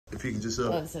If you can just...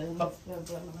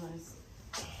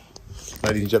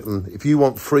 Ladies and gentlemen, if you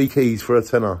want free keys for a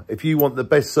tenner, if you want the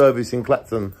best service in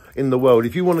Clacton in the world,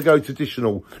 if you want to go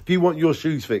traditional, if you want your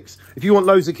shoes fixed, if you want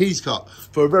loads of keys cut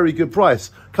for a very good price,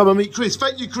 come and meet Chris.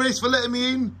 Thank you, Chris, for letting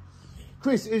me in.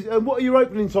 Chris, what are your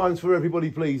opening times for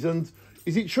everybody, please? And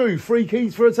is it true, free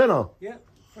keys for a tenner? Yeah,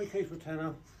 free keys for a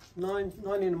tenner. 9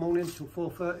 in the morning till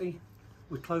 4:30.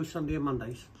 We close Sunday and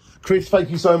Mondays. Chris, thank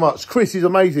you so much. Chris is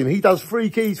amazing. He does free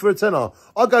keys for a tenner.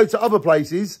 I go to other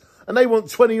places and they want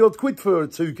 20 odd quid for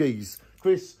 2 keys.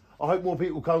 Chris, I hope more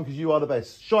people come because you are the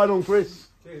best. Shine on, Chris.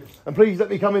 Cheers. And please let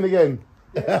me come in again.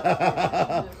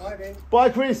 Yeah. Bye then. Bye,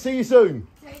 Chris. See you soon.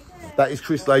 Take care. That is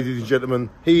Chris, ladies and gentlemen.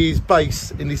 He is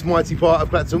based in this mighty part of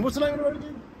Clacton. What's the name of the road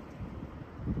again?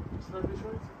 What's the name of this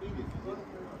road?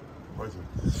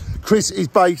 Chris is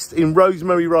based in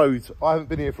Rosemary Road. I haven't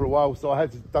been here for a while, so I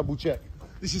had to double check.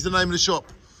 This is the name of the shop,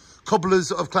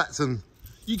 Cobblers of Clacton.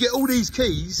 You get all these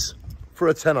keys for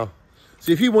a tenner.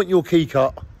 So if you want your key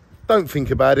cut, don't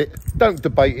think about it, don't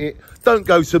debate it, don't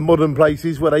go to modern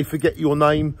places where they forget your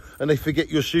name and they forget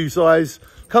your shoe size.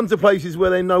 Come to places where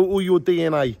they know all your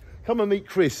DNA. Come and meet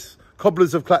Chris,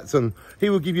 Cobblers of Clacton. He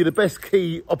will give you the best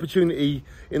key opportunity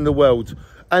in the world,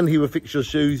 and he will fix your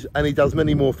shoes, and he does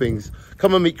many more things.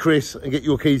 Come and meet Chris and get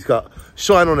your keys cut.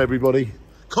 Shine on, everybody.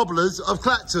 Cobblers of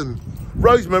Clacton.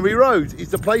 Rosemary Road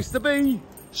is the place to be.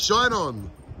 Shine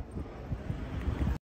on.